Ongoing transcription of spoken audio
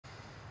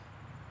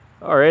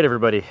All right,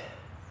 everybody.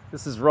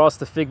 This is Ross,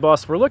 the Fig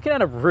Boss. We're looking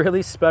at a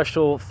really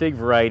special fig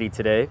variety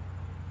today.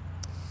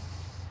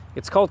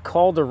 It's called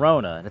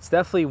Calderona, and it's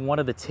definitely one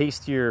of the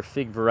tastier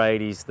fig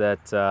varieties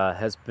that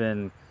has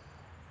been,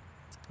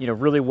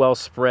 really well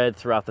spread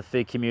throughout the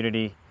fig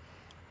community.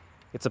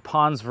 It's a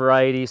Pons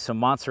variety, so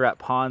Montserrat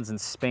Pons in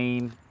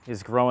Spain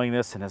is growing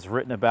this and has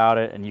written about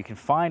it, and you can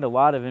find a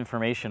lot of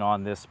information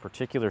on this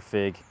particular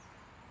fig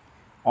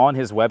on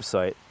his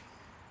website.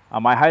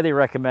 I highly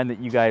recommend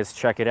that you guys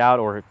check it out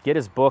or get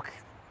his book,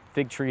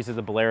 Fig Trees of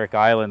the Balearic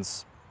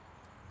Islands,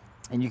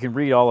 and you can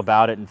read all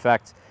about it. In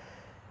fact,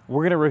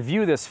 we're going to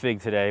review this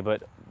fig today,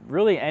 but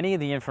really any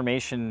of the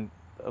information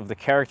of the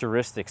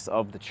characteristics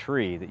of the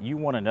tree that you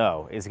want to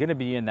know is going to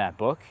be in that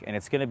book, and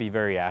it's going to be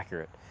very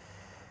accurate.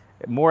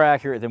 More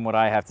accurate than what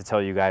I have to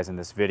tell you guys in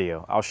this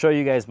video. I'll show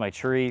you guys my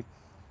tree.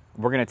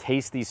 We're going to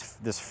taste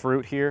this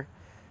fruit here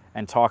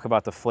and talk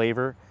about the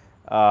flavor.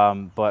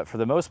 But for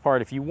the most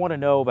part, if you want to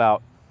know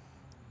about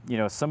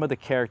some of the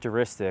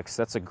characteristics,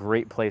 that's a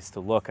great place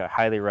to look. I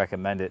highly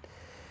recommend it.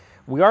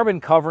 We have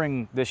been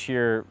covering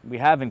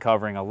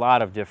a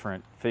lot of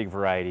different fig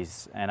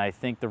varieties, and I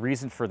think the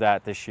reason for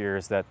that this year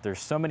is that there's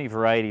so many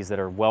varieties that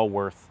are well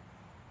worth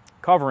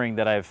covering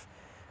that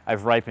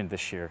I've ripened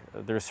this year.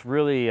 There's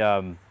really,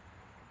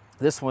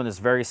 this one is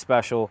very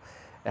special.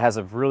 It has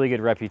a really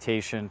good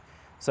reputation.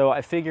 So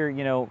I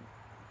figure,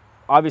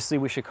 obviously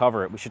we should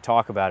cover it. We should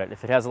talk about it.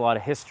 If it has a lot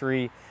of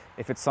history,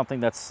 if it's something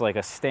that's like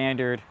a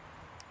standard,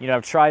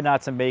 I've tried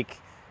not to make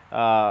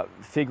variety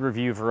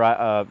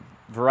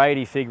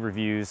fig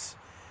reviews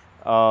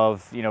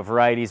of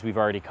varieties we've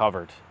already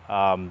covered.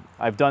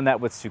 I've done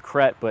that with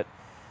Sucrete, but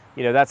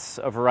that's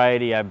a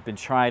variety I've been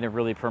trying to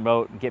really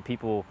promote and get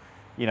people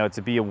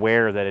to be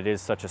aware that it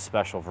is such a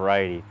special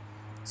variety.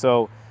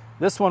 So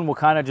this one will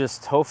kind of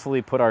just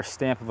hopefully put our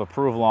stamp of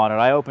approval on it.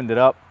 I opened it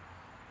up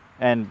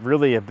and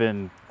really have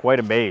been quite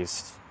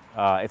amazed.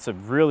 It's a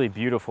really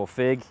beautiful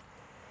fig.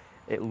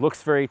 It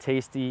looks very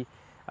tasty.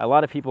 A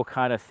lot of people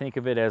kind of think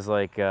of it as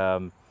like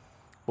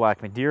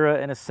Black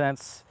Madeira in a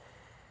sense.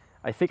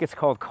 I think it's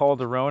called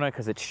Calderona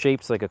because it's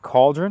shaped like a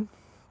cauldron.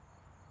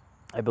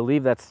 I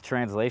believe that's the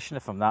translation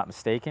if I'm not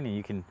mistaken, and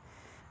you can,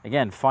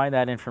 again, find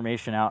that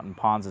information out in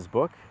Pons'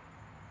 book.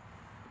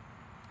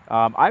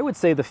 I would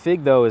say the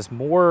fig, though, is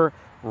more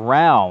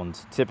round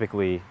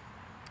typically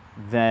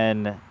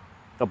than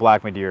a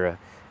Black Madeira.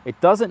 It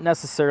doesn't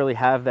necessarily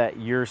have that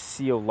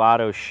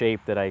urceolato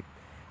shape that I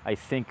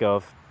think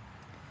of.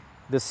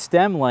 The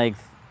stem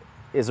length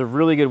is a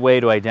really good way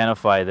to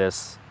identify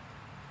this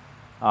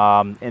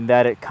in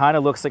that it kind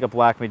of looks like a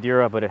Black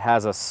Madeira, but it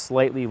has a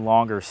slightly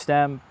longer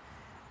stem,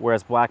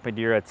 whereas Black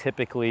Madeira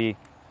typically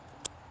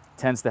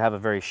tends to have a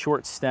very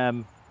short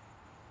stem.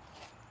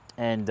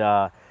 And,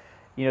 the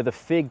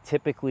fig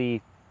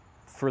typically,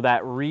 for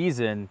that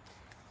reason,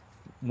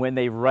 when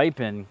they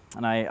ripen,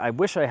 and I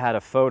wish I had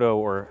a photo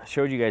or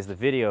showed you guys the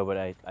video, but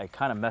I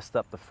kind of messed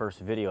up the first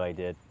video I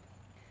did.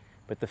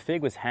 But the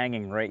fig was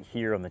hanging right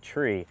here on the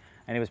tree,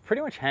 and it was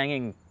pretty much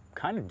hanging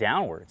kind of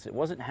downwards. It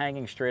wasn't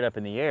hanging straight up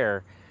in the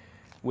air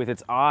with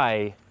its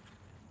eye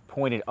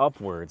pointed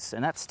upwards.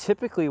 And that's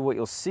typically what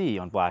you'll see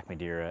on Black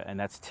Madeira, and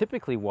that's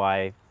typically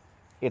why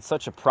it's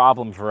such a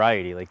problem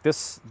variety. Like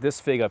this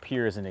fig up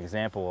here is an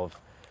example of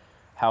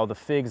how the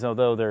figs,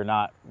 although they're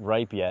not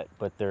ripe yet,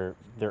 but their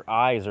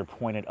eyes are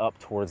pointed up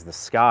towards the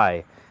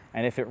sky.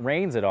 And if it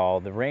rains at all,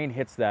 the rain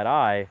hits that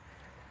eye,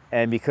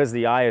 and because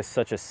the eye is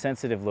such a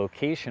sensitive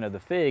location of the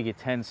fig, it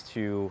tends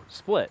to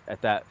split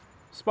at that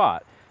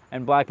spot.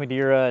 And Black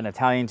Madeira and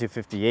Italian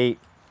 258,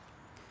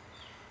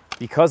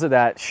 because of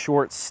that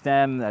short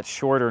stem, that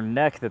shorter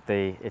neck that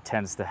it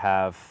tends to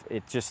have,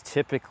 it just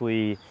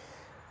typically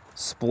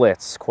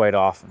splits quite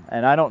often.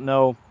 And I don't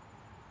know,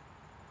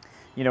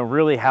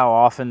 really how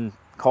often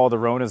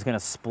Calderona is going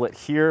to split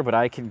here, but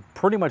I can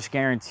pretty much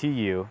guarantee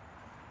you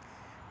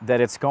that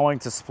it's going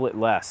to split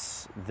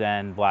less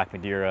than Black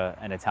Madeira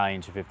and Italian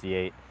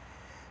 258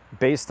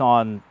 based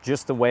on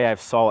just the way I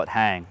saw it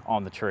hang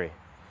on the tree.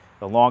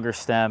 The longer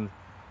stem,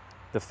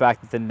 the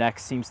fact that the neck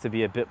seems to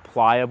be a bit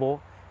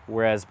pliable,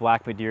 whereas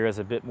Black Madeira is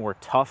a bit more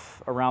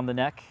tough around the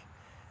neck,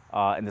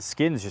 and the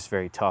skin is just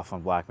very tough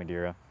on Black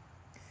Madeira.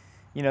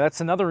 That's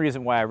another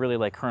reason why I really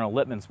like Colonel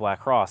Lippmann's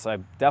Black Cross. I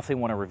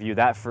definitely want to review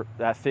that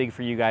fig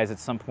for you guys at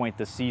some point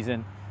this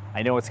season.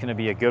 I know it's going to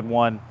be a good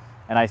one,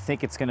 and I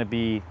think it's going to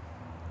be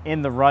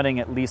in the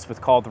running, at least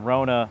with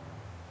Calderona,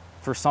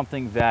 for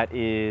something that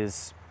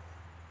is,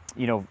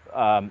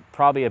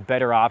 probably a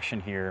better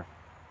option here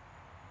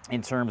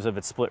in terms of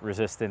its split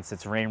resistance,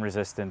 its rain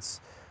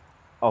resistance,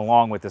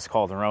 along with this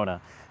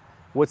Calderona.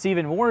 What's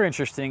even more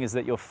interesting is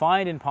that you'll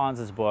find in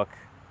Pons' book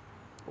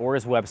or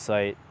his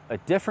website a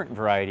different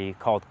variety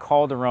called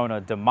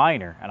Calderona de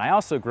Minor, and I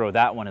also grow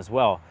that one as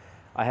well.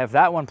 I have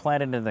that one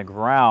planted in the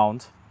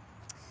ground,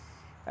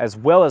 as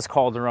well as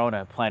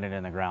Calderona planted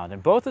in the ground.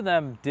 And both of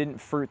them didn't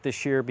fruit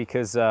this year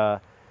because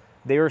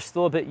they were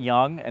still a bit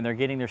young and they're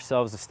getting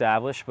themselves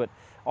established, but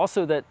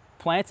also that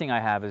planting I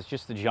have is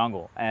just the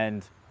jungle.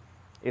 And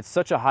it's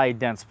such a high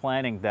dense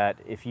planting that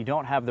if you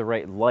don't have the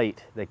right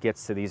light that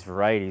gets to these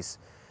varieties,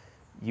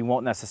 you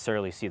won't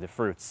necessarily see the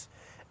fruits.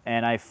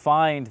 And I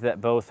find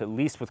that both, at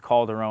least with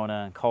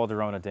Calderona and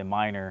Calderona de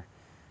Minor,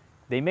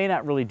 they may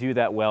not really do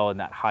that well in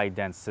that high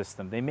dense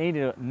system. They may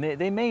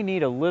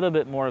need a little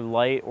bit more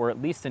light, or at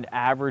least an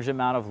average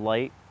amount of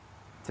light,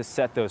 to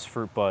set those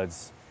fruit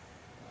buds.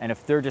 And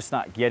if they're just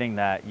not getting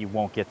that, you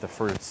won't get the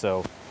fruit.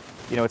 So,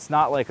 you know, it's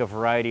not like a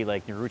variety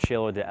like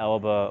Nerucciolo de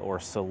Elba or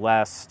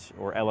Celeste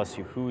or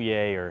LSU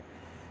Huye or,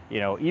 you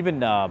know, even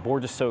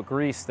Borges Soak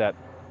Grease, that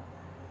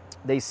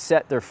they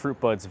set their fruit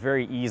buds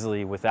very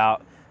easily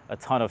without a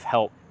ton of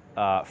help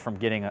from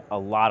getting a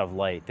lot of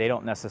light. They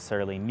don't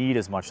necessarily need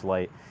as much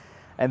light.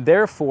 And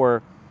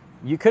therefore,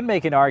 you could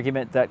make an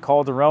argument that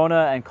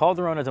Calderona and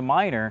Calderona de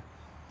Minor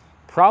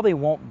probably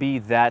won't be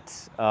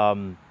that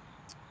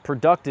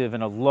productive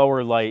in a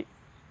lower light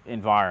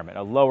environment,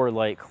 a lower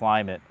light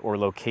climate or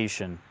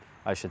location,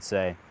 I should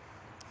say.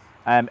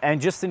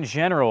 And just in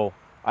general,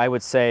 I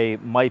would say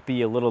might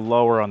be a little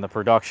lower on the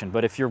production.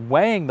 But if you're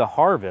weighing the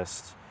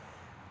harvest,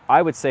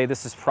 I would say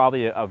this is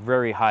probably a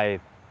very high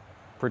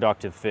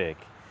productive fig,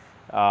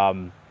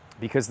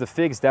 because the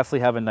figs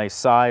definitely have a nice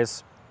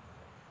size,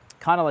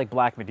 kind of like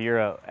Black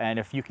Madeira. And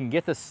if you can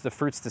get the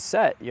fruits to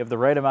set, you have the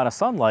right amount of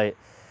sunlight,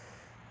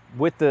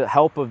 with the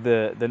help of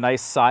the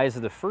nice size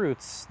of the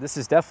fruits, this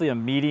is definitely a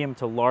medium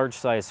to large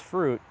size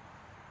fruit.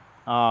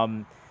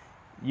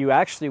 You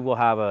actually will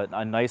have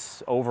a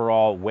nice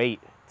overall weight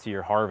to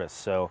your harvest.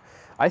 So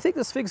I think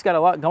this fig's got a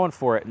lot going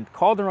for it. And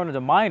Calderona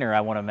de Minor,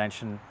 I want to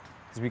mention,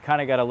 because we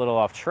kind of got a little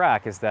off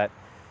track, is that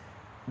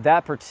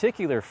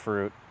particular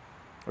fruit,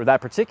 or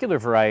that particular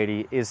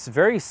variety, is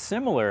very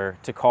similar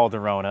to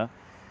Calderona.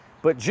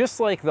 But just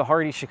like the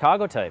hardy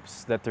Chicago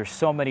types, that there's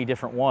so many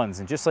different ones,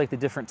 and just like the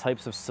different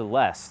types of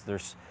Celeste,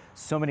 there's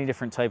so many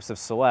different types of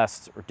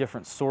Celeste or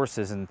different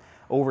sources, and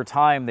over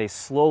time they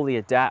slowly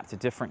adapt to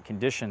different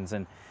conditions,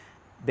 and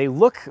they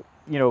look,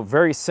 you know,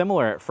 very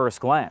similar at first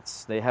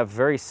glance. They have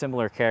very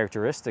similar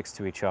characteristics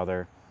to each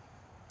other.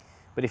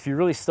 But if you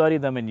really study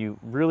them and you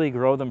really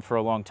grow them for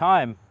a long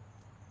time,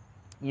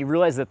 you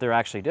realize that they're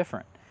actually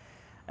different.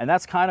 And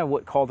that's kind of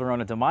what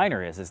Calderona de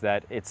Minor is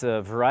that it's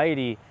a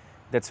variety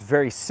that's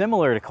very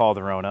similar to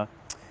Calderona,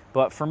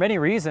 but for many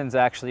reasons,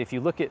 actually, if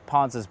you look at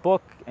Pons's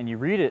book and you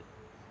read it,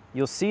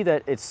 you'll see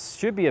that it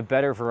should be a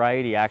better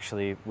variety,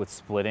 actually, with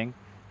splitting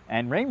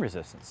and rain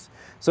resistance.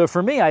 So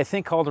for me, I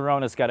think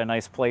Calderona's got a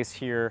nice place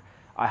here.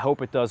 I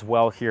hope it does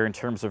well here in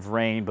terms of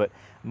rain, but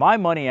my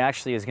money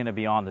actually is gonna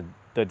be on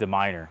the de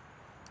Minor.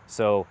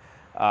 So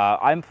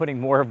I'm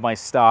putting more of my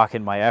stock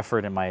and my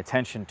effort and my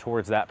attention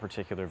towards that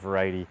particular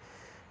variety,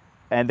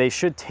 and they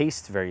should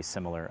taste very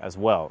similar as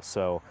well.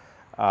 So,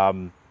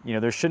 you know,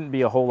 there shouldn't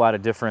be a whole lot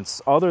of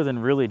difference other than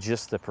really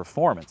just the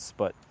performance,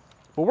 but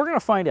we're going to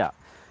find out.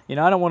 You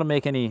know, I don't want to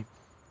make any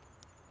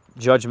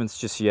judgments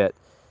just yet.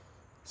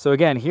 So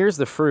again, here's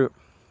the fruit.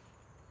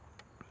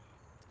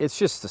 It's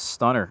just a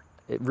stunner.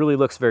 It really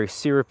looks very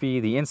syrupy.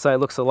 The inside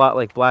looks a lot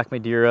like Black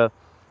Madeira.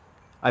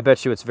 I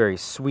bet you it's very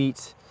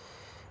sweet.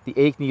 The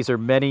acnes are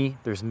many.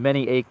 There's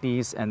many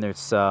acnes, and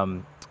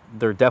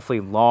they're definitely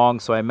long.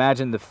 So I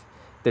imagine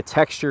the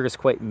texture is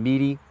quite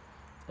meaty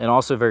and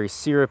also very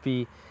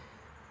syrupy.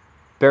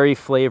 Berry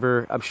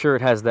flavor, I'm sure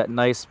it has that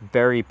nice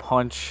berry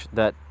punch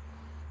that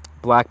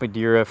Black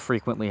Madeira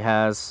frequently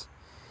has.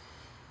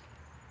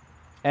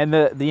 And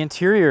the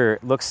interior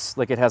looks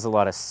like it has a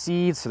lot of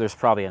seeds, so there's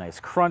probably a nice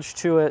crunch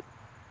to it.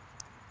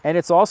 And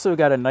it's also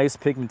got a nice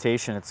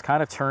pigmentation. It's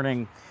kind of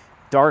turning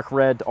dark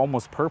red,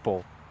 almost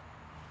purple.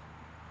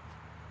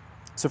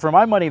 So for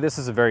my money, this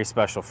is a very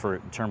special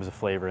fruit in terms of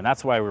flavor, and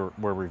that's why we're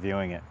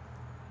reviewing it,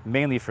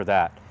 mainly for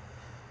that.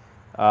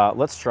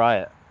 Let's try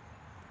it.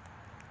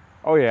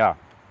 Oh yeah.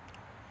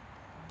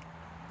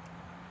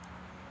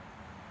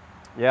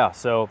 Yeah,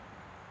 so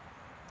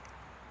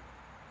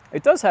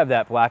it does have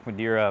that Black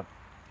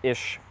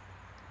Madeira-ish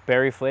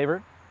berry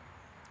flavor,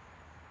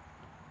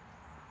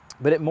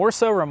 but it more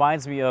so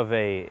reminds me of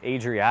a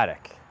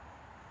Adriatic.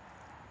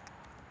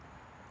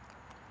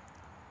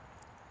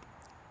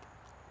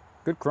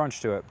 Good crunch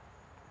to it.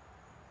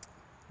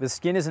 The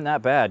skin isn't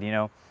that bad, you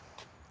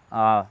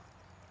know.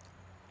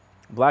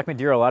 Black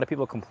Madeira, a lot of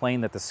people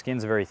complain that the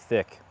skin's very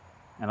thick,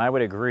 and I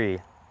would agree.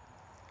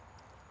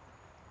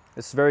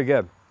 It's very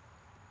good.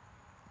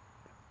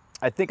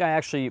 I think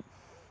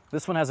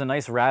this one has a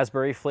nice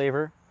raspberry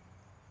flavor.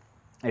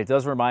 It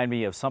does remind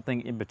me of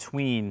something in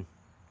between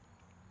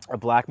a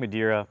Black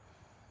Madeira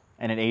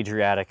and an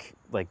Adriatic,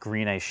 like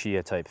green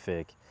Ischia type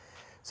fig.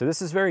 So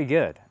this is very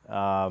good.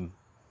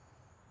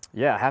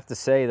 Yeah, I have to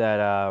say that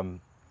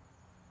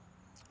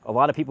a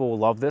lot of people will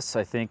love this.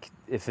 I think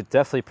if it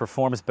definitely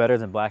performs better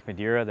than Black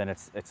Madeira, then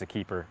it's a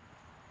keeper.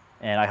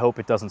 And I hope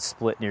it doesn't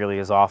split nearly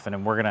as often.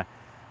 And we're gonna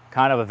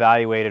kind of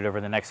evaluate it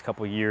over the next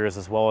couple of years,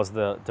 as well as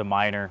the de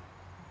Minor.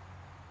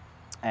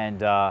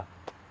 And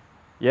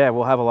yeah,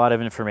 we'll have a lot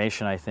of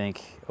information, I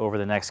think, over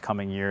the next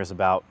coming years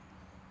about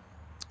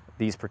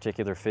these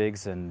particular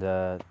figs. And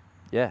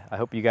yeah, I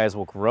hope you guys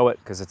will grow it,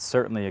 because it's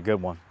certainly a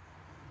good one.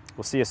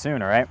 We'll see you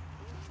soon, all right?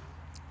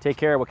 Take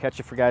care. We'll catch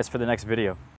you guys for the next video.